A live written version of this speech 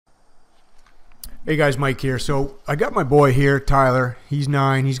Hey guys, Mike here. So I got my boy here, Tyler. He's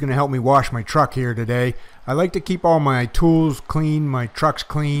 9. He's going to help me wash my truck here today. I like to keep all my tools clean, my trucks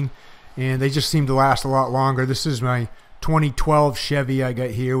clean, and they just seem to last a lot longer. This is my 2012 Chevy I got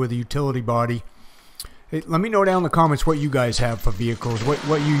here with a utility body. Hey, let me know down in the comments what you guys have for vehicles,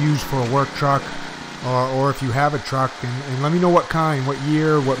 what you use for a work truck, or if you have a truck, and let me know what kind, what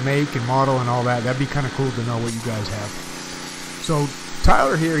year, what make and model and all that. That'd be kind of cool to know what you guys have. So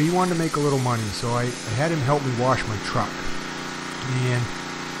Tyler here, he wanted to make a little money, so I had him help me wash my truck. And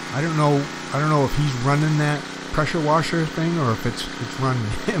I don't know if he's running that pressure washer thing or if it's running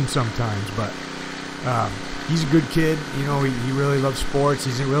him sometimes, but he's a good kid. You know, he really loves sports.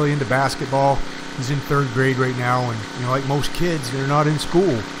 He's really into basketball. He's in 3rd grade right now, and you know, like most kids, they're not in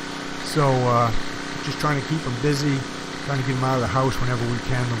school. So just trying to keep him busy, trying to get him out of the house whenever we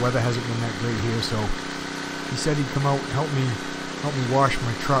can. The weather hasn't been that great here, so he said he'd come out and help me wash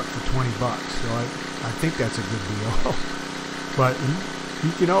my truck for 20 bucks. So I think that's a good deal. But he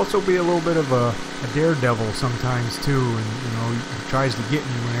can also be a little bit of a daredevil sometimes too, and you know, he tries to get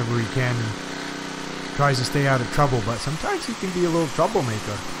me whenever he can and tries to stay out of trouble, but sometimes he can be a little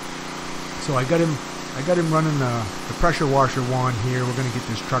troublemaker. So I got him running the pressure washer wand here. We're gonna get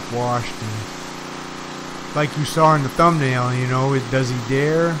this truck washed, and like you saw in the thumbnail, you know, does he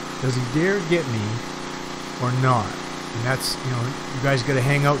dare get me or not? And that's, you know, you guys got to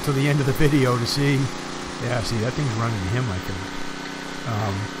hang out till the end of the video to see. Yeah, see, that thing's running him, I think.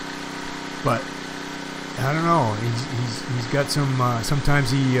 But I don't know. He's got some.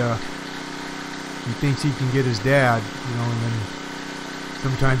 Sometimes he thinks he can get his dad, you know, and then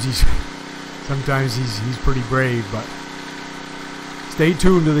sometimes he's pretty brave. But stay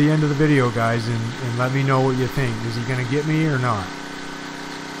tuned to the end of the video, guys, and let me know what you think. Is he gonna get me or not?